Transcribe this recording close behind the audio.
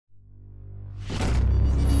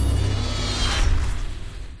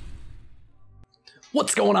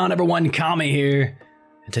What's going on, everyone? Kami here.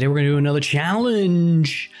 And today we're going to do another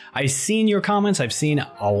challenge. I've seen your comments. I've seen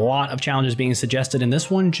a lot of challenges being suggested, and this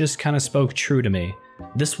one just kind of spoke true to me.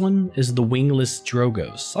 This one is the wingless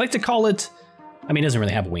DROGOZ. I like to call it, I mean, it doesn't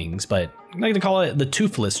really have wings, but I like to call it the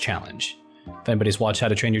toothless challenge. If anybody's watched How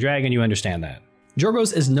to Train Your Dragon, you understand that.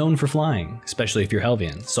 DROGOZ is known for flying, especially if you're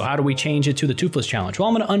Helvian. So how do we change it to the toothless challenge? Well,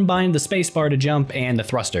 I'm going to unbind the spacebar to jump and the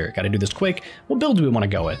thruster. Got to do this quick. What build do we want to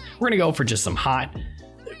go with? We're going to go for just some hot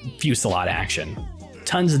fusillade action.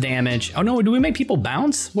 Tons of damage. Oh no, do we make people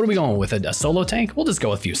bounce? What are we going with? A solo tank? We'll just go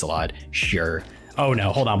with fusillade. Sure. Oh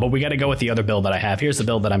no, hold on, but we got to go with the other build that I have. Here's the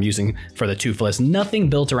build that I'm using for the toothless. Nothing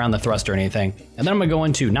built around the thruster or anything. And then I'm going to go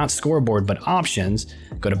into not scoreboard, but options.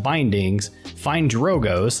 Go to bindings, find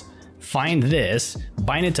DROGOZ. Find this,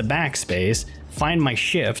 bind it to backspace, find my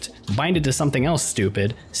shift, bind it to something else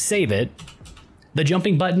stupid, save it. The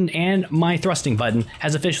jumping button and my thrusting button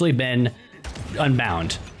has officially been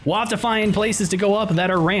unbound. We'll have to find places to go up that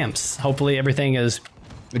are ramps. Hopefully everything is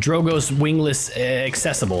DROGOZ wingless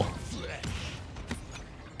accessible.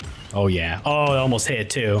 Oh yeah, oh, it almost hit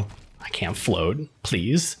too. I can't float,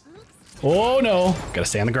 please. Oh no, gotta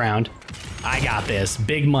stay on the ground. I got this,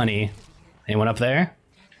 big money. Anyone up there?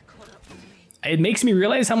 It makes me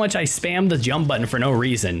realize how much I spam the jump button for no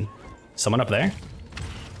reason. Someone up there?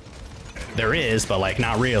 There is, but like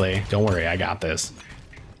not really. Don't worry, I got this.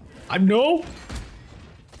 No.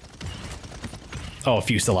 Oh,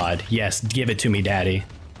 fusillade. Yes, give it to me, daddy.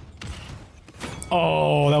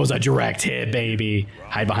 Oh, that was a direct hit, baby.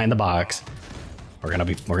 Hide behind the box. We're gonna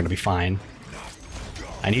be fine.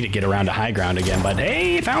 I need to get around to high ground again, but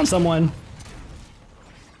hey, found someone.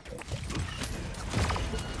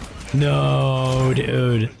 No,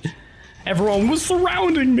 dude. Everyone was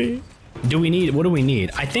surrounding me. What do we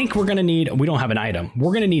need? I think we're gonna need, we don't have an item.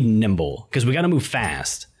 We're gonna need nimble, because we gotta move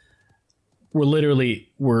fast. We're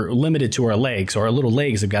limited to our legs, so our little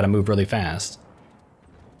legs have gotta move really fast.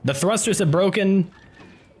 The thrusters have broken.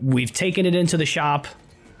 We've taken it into the shop.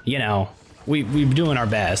 You know, we're doing our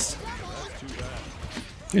best.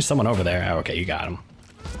 There's someone over there. Oh, okay, you got him.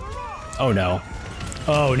 Oh no.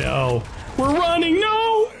 Oh no. We're running,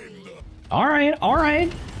 no! All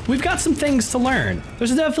right. We've got some things to learn.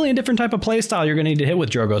 There's definitely a different type of playstyle you're gonna need to hit with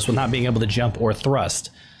DROGOZ with not being able to jump or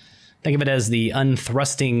thrust. Think of it as the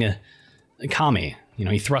unthrusting Kami. You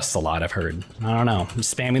know, he thrusts a lot, I've heard. I don't know,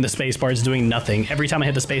 spamming the spacebar is doing nothing. Every time I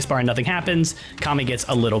hit the spacebar and nothing happens, Kami gets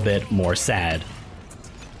a little bit more sad.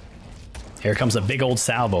 Here comes a big old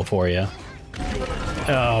salvo for you.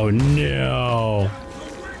 Oh no.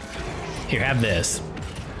 Here, have this.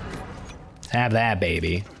 Have that,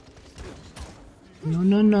 baby.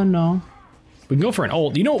 No. We can go for an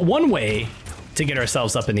ult. You know, one way to get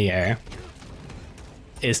ourselves up in the air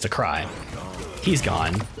is to cry. He's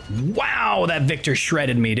gone. Wow, that Victor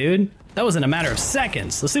shredded me, dude. That was in a matter of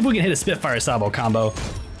seconds. Let's see if we can hit a Spitfire salvo combo.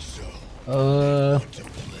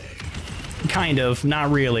 Kind of,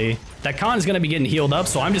 not really. That Khan is gonna be getting healed up,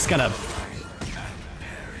 so I'm just gonna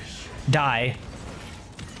die.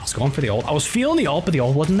 I was going for the ult. I was feeling the ult, but the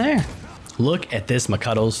ult wasn't there. Look at this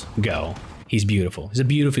McCuddles go. He's beautiful. He's a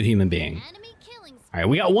beautiful human being. All right,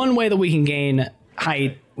 we got one way that we can gain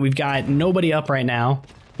height. We've got nobody up right now.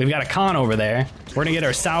 We've got a Khan over there. We're gonna get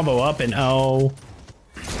our salvo up and oh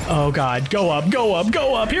God, go up.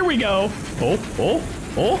 Here we go. No!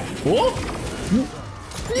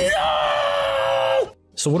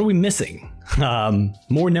 So what are we missing?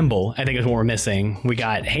 More nimble, I think is what we're missing. We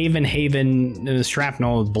got Haven,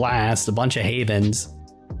 Shrapnel, Blast, a bunch of Havens.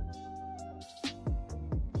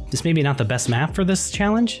 This may be not the best map for this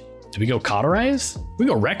challenge. Do we go Cauterize? We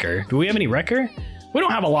go Wrecker. Do we have any Wrecker? We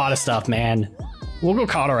don't have a lot of stuff, man. We'll go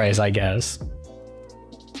Cauterize, I guess.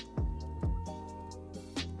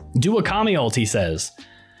 Do a Kami ult, he says.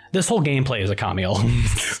 This whole gameplay is a Kami ult.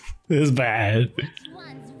 This is bad.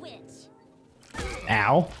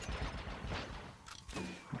 Ow.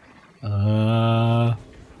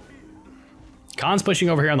 Khan's pushing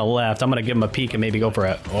over here on the left. I'm gonna give him a peek and maybe go for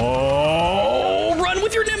a... Oh, run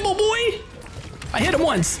with your nimble, boy! I hit him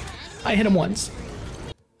once.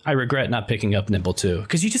 I regret not picking up nimble too,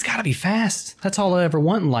 because you just gotta be fast. That's all I ever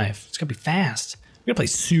want in life. It's gotta be fast. We're gonna play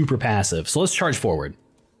super passive, so let's charge forward.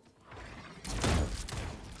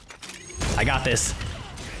 I got this.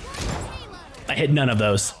 I hit none of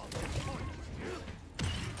those.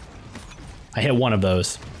 I hit one of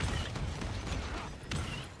those.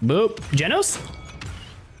 Boop. Genos?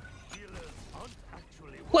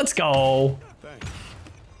 Let's go.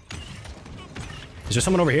 Is there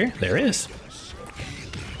someone over here? There is.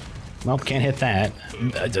 Nope, can't hit that.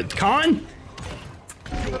 Khan?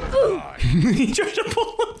 He tried to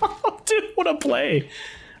pull him off. Dude, what a play.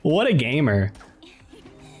 What a gamer.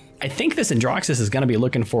 I think this DROGOZ is going to be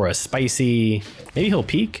looking for a spicy... Maybe he'll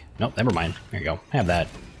peek? Nope, never mind. There you go. Have that.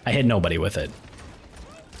 I hit nobody with it.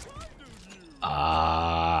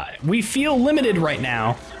 We feel limited right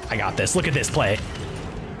now. I got this. Look at this play.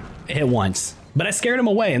 It hit once. But I scared him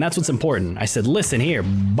away, and that's what's important. I said, listen here,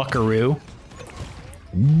 buckaroo.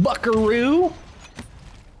 Buckaroo?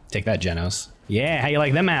 Take that, Genos. Yeah, how you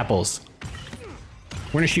like them apples?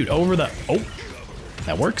 We're gonna shoot over the... Oh,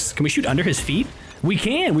 that works. Can we shoot under his feet? We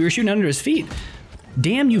can. We were shooting under his feet.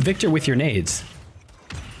 Damn you, Victor, with your nades.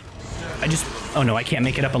 Oh no, I can't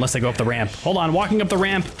make it up unless I go up the ramp. Hold on, walking up the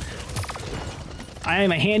ramp. I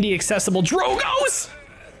am a handy, accessible DROGOZ!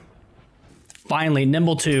 Finally,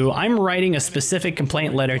 Nimble 2, I'm writing a specific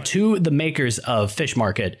complaint letter to the makers of Fish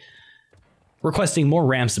Market, requesting more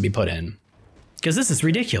ramps to be put in. Because this is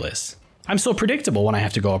ridiculous. I'm so predictable when I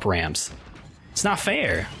have to go up ramps. It's not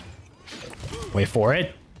fair. Wait for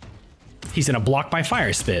it. He's gonna block my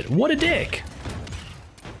fire spit. What a dick.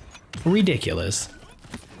 Ridiculous.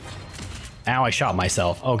 Ow, I shot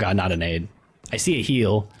myself. Oh god, not a nade. I see a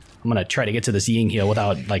heal. I'm gonna try to get to this Ying heal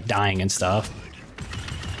without like dying and stuff.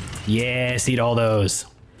 Yes, eat all those.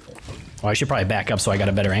 Oh, I should probably back up so I got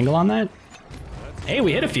a better angle on that. Hey,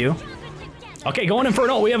 we hit a few. Okay, going in for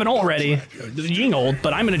an ult. We have an ult ready. Ying ult,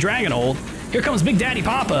 but I'm in a dragon ult. Here comes Big Daddy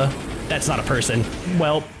Papa. That's not a person.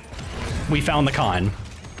 Well, we found the con.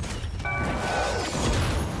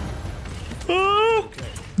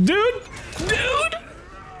 Dude!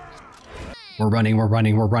 We're running.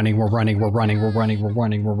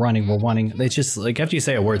 It's just, like, after you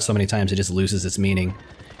say a word so many times, it just loses its meaning.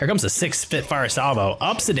 Here comes the 6 Spitfire salvo.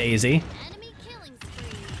 Ups a daisy.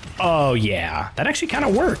 Oh, yeah. That actually kind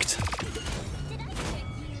of worked.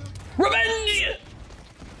 Revenge!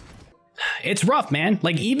 It's rough, man.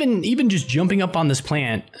 Like, even just jumping up on this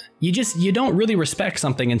plant, you don't really respect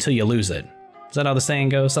something until you lose it. Is that how the saying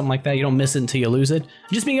goes? Something like that? You don't miss it until you lose it?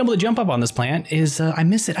 Just being able to jump up on this plant is, I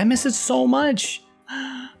miss it. I miss it so much.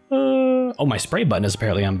 Oh, my spray button is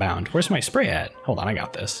apparently unbound. Where's my spray at? Hold on, I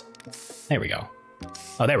got this. There we go.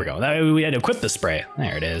 Oh, there we go. We had to equip the spray.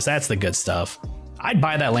 There it is. That's the good stuff. I'd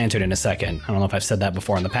buy that lantern in a second. I don't know if I've said that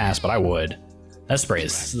before in the past, but I would. That spray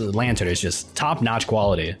is, the lantern is just top-notch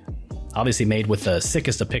quality. Obviously made with the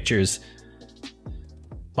sickest of pictures.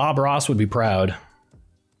 Bob Ross would be proud.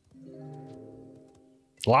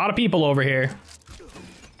 A lot of people over here.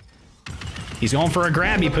 He's going for a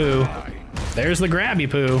grabby poo. There's the grabby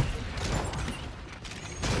poo.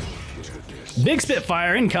 Big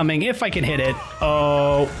Spitfire incoming if I can hit it.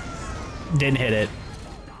 Oh, didn't hit it.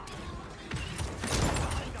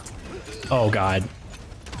 Oh God,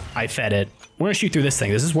 I fed it. We're gonna shoot through this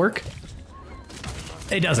thing. Does this work?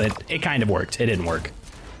 It doesn't. It kind of worked. It didn't work.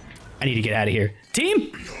 I need to get out of here.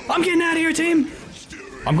 Team, I'm getting out of here, team.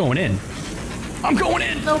 I'm going in. I'm going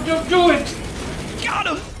in! No, don't do it! Got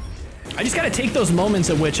him! I just gotta take those moments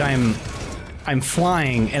at which I'm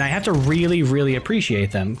flying, and I have to really, really appreciate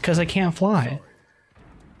them, because I can't fly.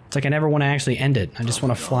 It's like I never want to actually end it. I just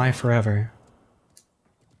want to fly forever.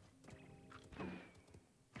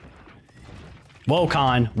 Whoa,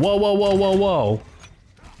 Con. Whoa, whoa, whoa, whoa, whoa.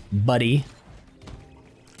 Buddy.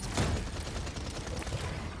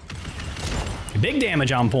 Big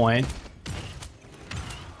damage on point.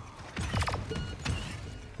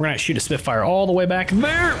 We're gonna shoot a Spitfire all the way back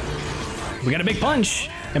there. We got a big punch.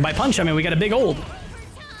 And by punch, I mean we got a big ult.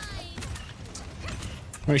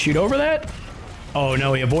 We're gonna shoot over that. Oh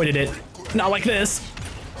no, he avoided it. Not like this.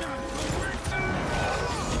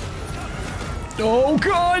 Oh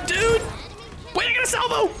God, dude. Wait, I got a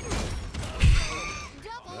salvo.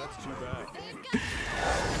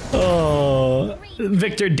 Oh,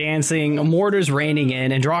 Victor dancing, mortars raining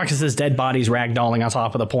in, and DROGOZ's dead body's ragdolling on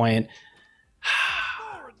top of the point.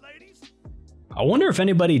 I wonder if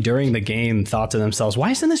anybody during the game thought to themselves,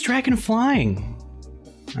 why isn't this dragon flying?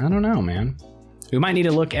 I don't know, man. We might need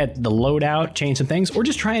to look at the loadout, change some things, or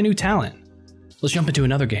just try a new talent. Let's jump into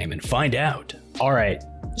another game and find out. All right,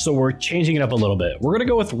 so we're changing it up a little bit. We're gonna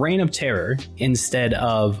go with Reign of Terror instead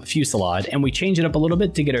of Fusillade, and we change it up a little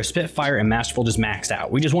bit to get our Spitfire and Masterful just maxed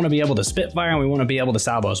out. We just wanna be able to Spitfire and we wanna be able to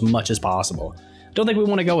salvo as much as possible. Don't think we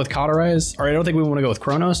wanna go with Cauterize, or I don't think we wanna go with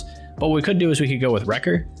Chronos, but what we could do is we could go with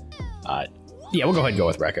Wrecker. Yeah, we'll go ahead and go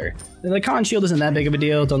with Wrecker. The con shield isn't that big of a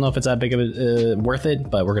deal. Don't know if it's that big of a worth it,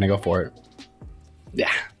 but we're gonna go for it. Yeah.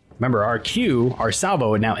 Remember, our Q, our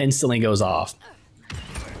salvo, now instantly goes off.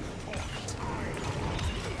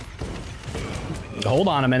 Hold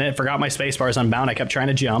on a minute. Forgot my spacebar is unbound. I kept trying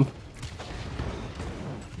to jump.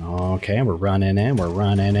 Okay, we're running in. We're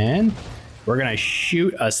running in. We're gonna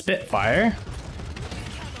shoot a Spitfire.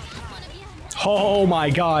 Oh my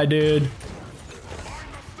god, dude.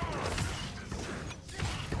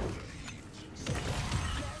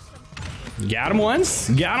 Got him once,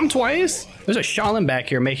 got him twice. There's a Shaolin back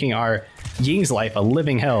here making our Ying's life a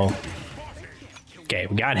living hell. Okay,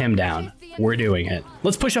 we got him down. We're doing it.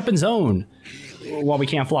 Let's push up in zone while we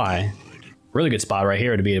can't fly. Really good spot right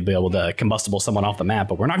here to be able to combustible someone off the map,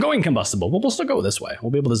 but we're not going combustible. We'll still go this way.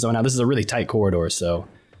 We'll be able to zone out. This is a really tight corridor, so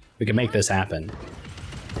we can make this happen.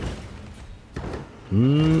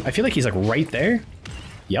 I feel like he's like right there.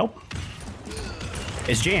 Yep.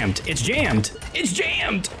 It's jammed. It's jammed. It's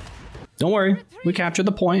jammed. Don't worry. We captured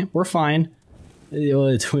the point. We're fine.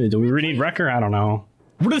 Do we need Wrecker? I don't know.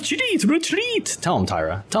 Retreat! Retreat! Tell him,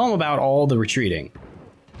 Tyra. Tell him about all the retreating.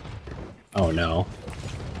 Oh no.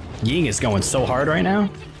 Ying is going so hard right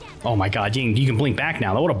now. Oh my god, Ying, you can blink back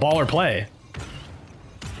now. What a baller play.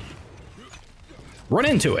 Run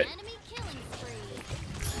into it.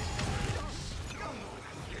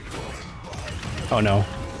 Oh no.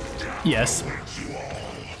 Yes.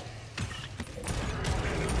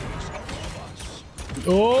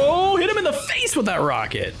 Oh, hit him in the face with that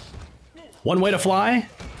rocket. One way to fly,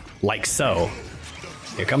 like so.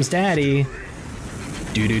 Here comes Daddy.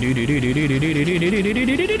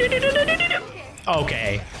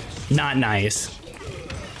 Okay, not nice.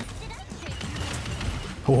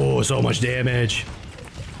 Oh, so much damage.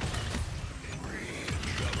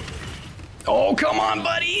 Oh, come on,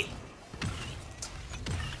 buddy.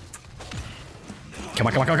 Come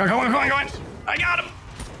on, come on, come on, come on, come on, come on. I got him.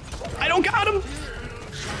 I don't got him.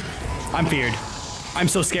 I'm feared. I'm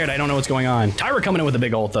so scared. I don't know what's going on. Tyra coming in with a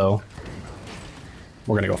big ult, though.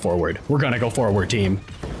 We're gonna go forward. We're gonna go forward, team.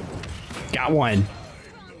 Got one.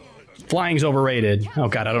 Flying's overrated. Oh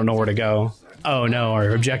god, I don't know where to go. Oh no, our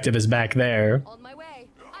objective is back there. On my way.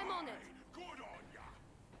 I'm on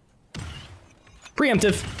it.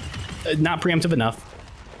 Preemptive. Not preemptive enough.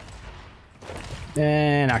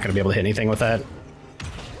 Not gonna be able to hit anything with that.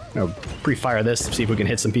 No, pre-fire this, see if we can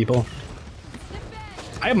hit some people.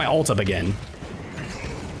 I have my ult up again.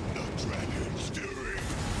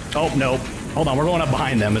 Oh, no. Hold on, we're going up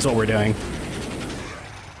behind them is what we're doing.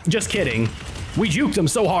 Just kidding. We juked them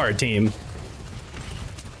so hard, team.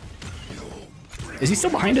 Is he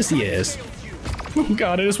still behind us? He is. Oh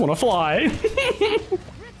god, I just want to fly.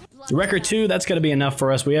 Record 2, that's going to be enough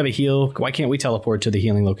for us. We have a heal. Why can't we teleport to the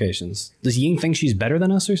healing locations? Does Ying think she's better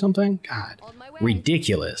than us or something? God,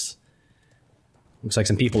 ridiculous. Looks like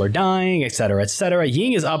some people are dying, etc., etc.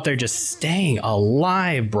 Ying is up there just staying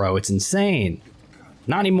alive, bro. It's insane.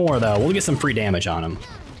 Not anymore, though. We'll get some free damage on him.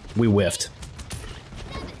 We whiffed.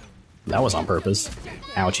 That was on purpose.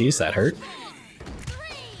 Ouchies, that hurt.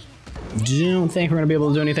 Don't think we're going to be able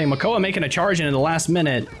to do anything. Makoa making a charge in the last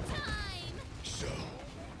minute.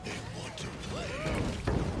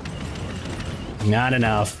 Not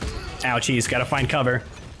enough. Ouchies, gotta find cover.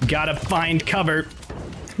 Gotta find cover.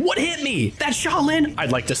 What hit me? That Shaolin?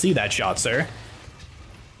 I'd like to see that shot, sir.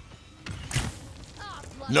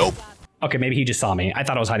 Nope. Okay, maybe he just saw me. I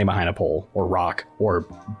thought I was hiding behind a pole or rock or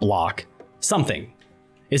block. Something.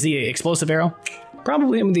 Is the explosive arrow?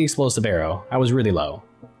 Probably him with the explosive arrow. I was really low.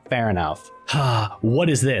 Fair enough. What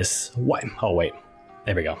is this? What? Oh, wait.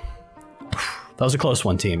 There we go. That was a close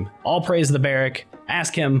one, team. All praise the Barrack.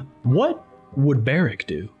 Ask him, what would Barrack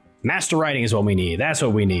do? Master riding is what we need. That's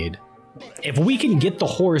what we need. If we can get the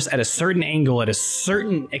horse at a certain angle, at a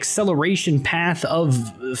certain acceleration path of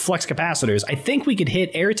flex capacitors, I think we could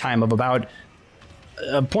hit airtime of about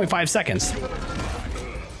 0.5 seconds.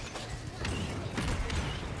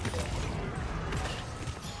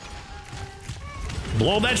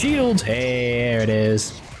 Blow that shield. Hey, there it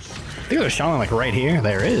is. I think there's a Shaolin like right here.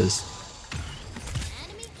 There is.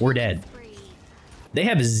 We're dead. They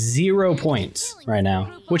have 0 points right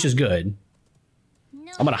now, which is good.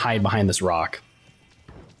 I'm gonna hide behind this rock.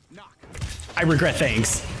 I regret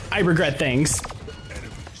things. I regret things.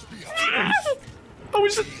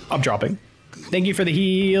 I'm dropping. Thank you for the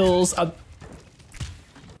heals.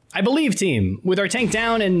 I believe, team. With our tank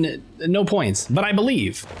down and no points, but I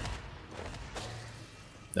believe.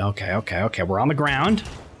 Okay, okay, okay. We're on the ground.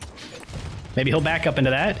 Maybe he'll back up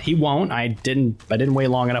into that. He won't. I didn't wait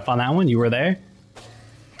long enough on that one. You were there.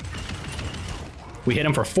 We hit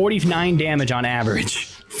him for 49 damage on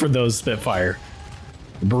average for those Spitfire.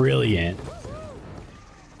 Brilliant.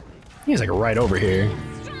 He's like right over here.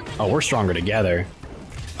 Oh, we're stronger together.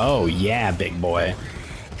 Oh yeah, big boy.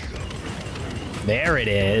 There it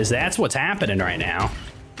is. That's what's happening right now.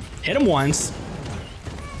 Hit him once.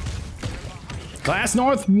 Glass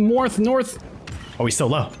north, north, north. Oh, he's so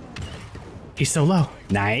low. He's so low.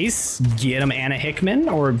 Nice. Get him, Anna Hickman,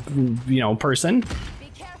 or, you know, person.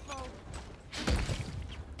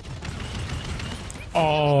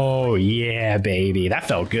 Oh, yeah, baby. That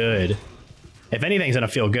felt good. If anything's gonna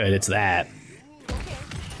feel good, it's that.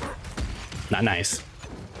 Not nice.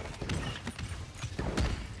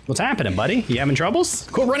 What's happening, buddy? You having troubles?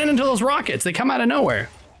 Quit running into those rockets. They come out of nowhere.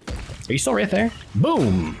 Are you still right there?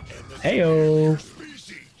 Boom. Heyo.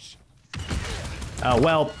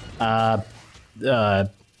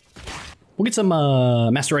 We'll get some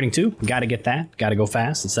Master Rating 2. Gotta get that. Gotta go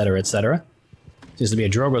fast, etc., etc. Seems to be a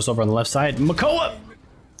DROGOZ over on the left side. Makoa!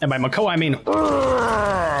 And by Makoa, I mean...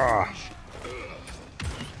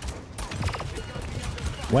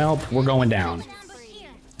 Well, we're going down.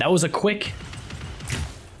 That was a quick,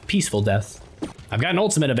 peaceful death. I've got an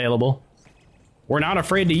ultimate available. We're not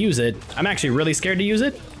afraid to use it. I'm actually really scared to use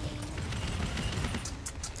it.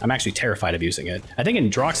 I'm actually terrified of using it. I think in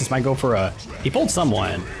DROGOZ might go for a... He pulled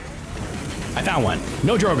someone. I found one.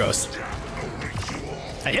 No DROGOZ.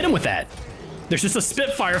 I hit him with that. There's just a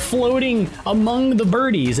Spitfire floating among the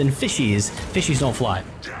birdies and fishies. Fishies don't fly.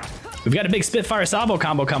 We've got a big Spitfire salvo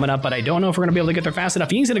combo coming up, but I don't know if we're gonna be able to get there fast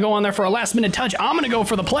enough. Ying's gonna go on there for a last minute touch. I'm gonna go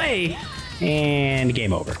for the play. And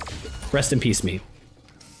game over. Rest in peace, me.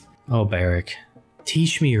 Oh, Barrick.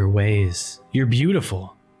 Teach me your ways. You're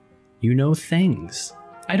beautiful. You know things.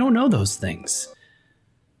 I don't know those things.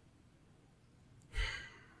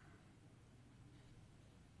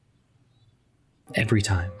 Every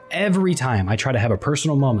time I try to have a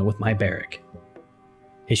personal moment with my Barrick,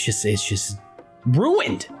 it's just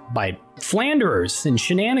ruined by Flanderers and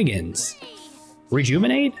shenanigans.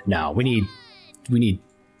 Rejuvenate? No, we need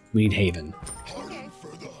Haven.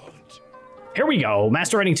 Here we go.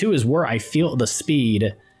 Master Rating 2 is where I feel the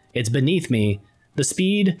speed. It's beneath me. The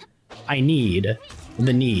speed I need.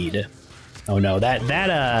 The need. Oh no,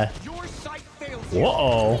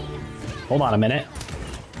 whoa. Hold on a minute.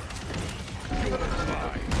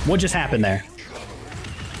 What just happened there?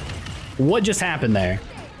 What just happened there?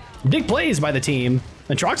 Big plays by the team.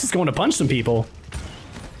 And Trox is going to punch some people.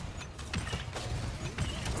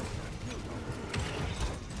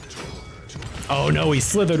 Oh no, he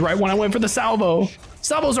slithered right when I went for the salvo.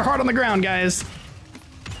 Salvos are hard on the ground, guys.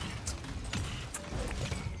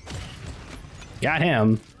 Got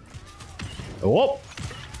him. Whoa.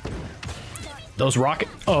 Those rocket...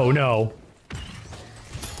 Oh no.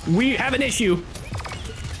 We have an issue.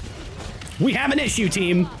 We have an issue,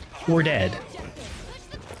 team. We're dead.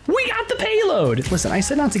 We got the payload. Listen, I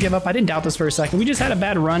said not to give up. I didn't doubt this for a second. We just had a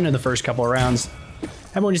bad run in the first couple of rounds.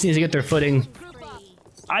 Everyone just needs to get their footing.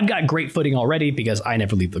 I've got great footing already because I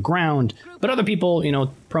never leave the ground. But other people, you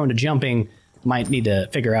know, prone to jumping, might need to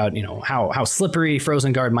figure out, you know, how slippery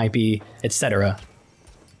Frozen Guard might be, etc.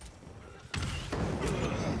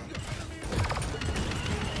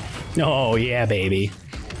 Oh, yeah, baby.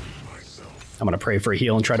 I'm gonna pray for a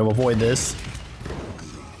heal and try to avoid this.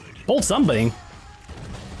 Pulled something.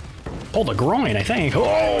 Pulled a groin, I think.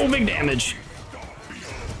 Oh, big damage.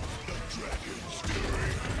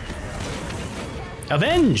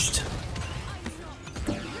 Avenged.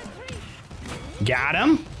 Got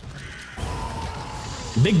him.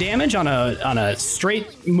 Big damage on a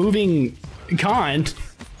straight moving con.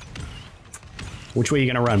 Which way you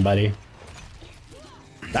gonna run, buddy?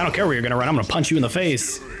 I don't care where you're gonna run. I'm gonna punch you in the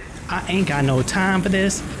face. I ain't got no time for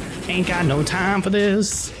this. Ain't got no time for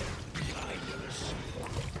this.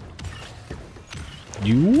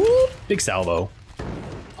 You big salvo.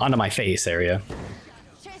 Onto my face area.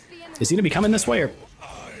 Is he gonna be coming this way or?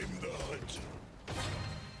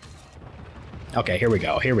 Okay, here we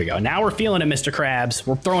go. Here we go. Now we're feeling it, Mr. Krabs.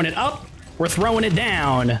 We're throwing it up. We're throwing it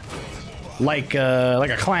down, like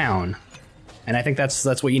a clown. And I think that's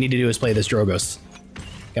what you need to do is play this DROGOZ.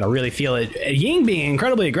 Gotta really feel it. Ying being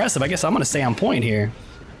incredibly aggressive. I guess I'm gonna stay on point here.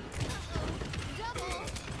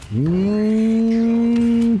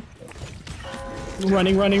 Running.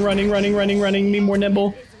 Need more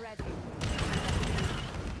nimble.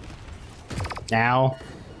 Now,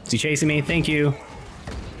 is he chasing me? Thank you.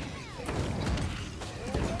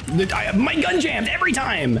 My gun jammed every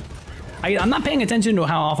time. I'm not paying attention to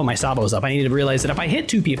how often my salvo's up. I need to realize that if I hit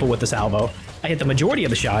 2 people with the salvo, I hit the majority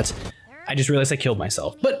of the shots. I just realized I killed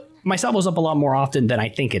myself. But my salvo's up a lot more often than I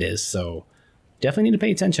think it is, so definitely need to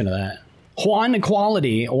pay attention to that. Juan L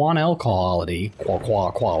quality.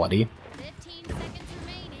 Quality. 15 seconds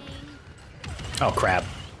remaining. Oh crap.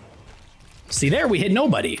 See there, we hit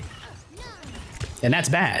nobody. And that's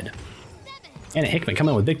bad. And Hickman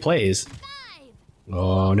coming in with big plays. 5,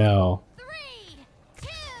 Oh no. 3,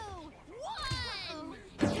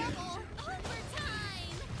 2,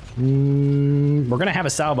 1. We're gonna have a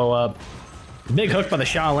salvo up. Big hook by the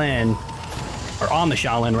Shaolin. Or on the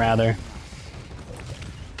Shaolin, rather.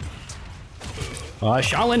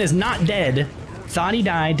 Shaolin is not dead. Thought he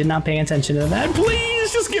died, did not pay attention to that.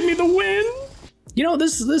 Please, just give me the win. You know,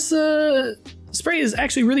 this spray is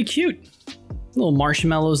actually really cute. Little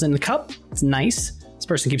marshmallows in the cup. It's nice. This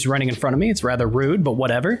person keeps running in front of me. It's rather rude, but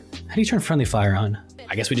whatever. How do you turn friendly fire on?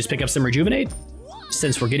 I guess we just pick up some rejuvenate.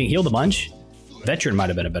 Since we're getting healed a bunch, veteran might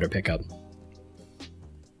have been a better pickup.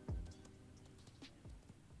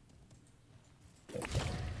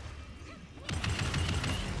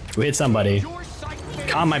 We hit somebody.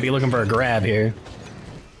 Khan might be looking for a grab here.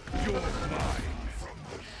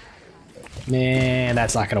 Man,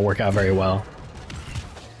 that's not gonna work out very well.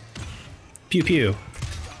 Pew pew.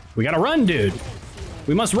 We gotta run, dude.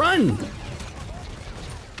 We must run.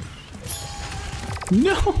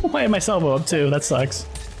 No, I had my salvo up too. That sucks.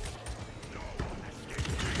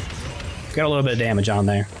 Got a little bit of damage on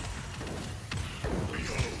there.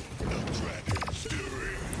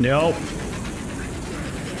 Nope.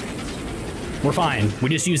 We're fine. We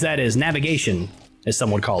just use that as navigation, as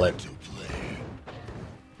some would call it.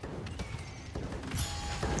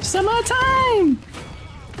 Summertime!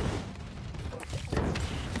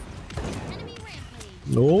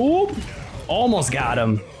 Nope. Almost got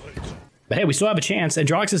him. But hey, we still have a chance, and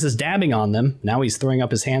DROGOZ is dabbing on them. Now he's throwing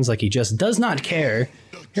up his hands like he just does not care.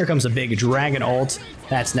 Here comes a big dragon ult.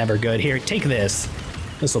 That's never good. Here, take this.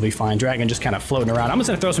 This will be fine. Dragon just kind of floating around. I'm just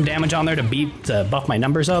gonna throw some damage on there to buff my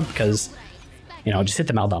numbers up, because, you know, just hit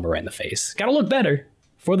the Maldamba right in the face. Gotta look better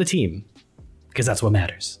for the team, because that's what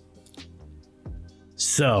matters.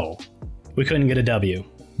 So, we couldn't get a W.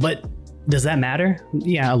 But does that matter?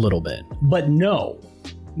 Yeah, a little bit. But no.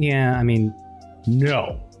 Yeah, I mean,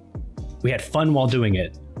 no. We had fun while doing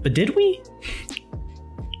it. But did we?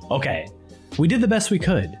 Okay, we did the best we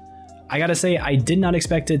could. I gotta say, I did not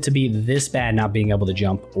expect it to be this bad not being able to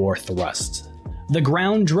jump or thrust. The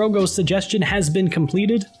ground DROGOZ suggestion has been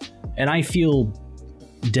completed, and I feel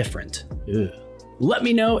different. Ugh. Let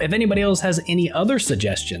me know if anybody else has any other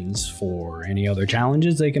suggestions for any other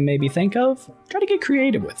challenges they can maybe think of. Try to get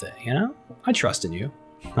creative with it, you know? I trust in you.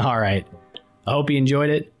 All right, I hope you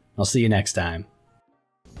enjoyed it. I'll see you next time.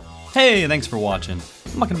 Hey, thanks for watching.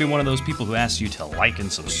 I'm not gonna be one of those people who asks you to like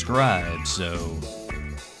and subscribe, so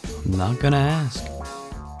I'm not gonna ask.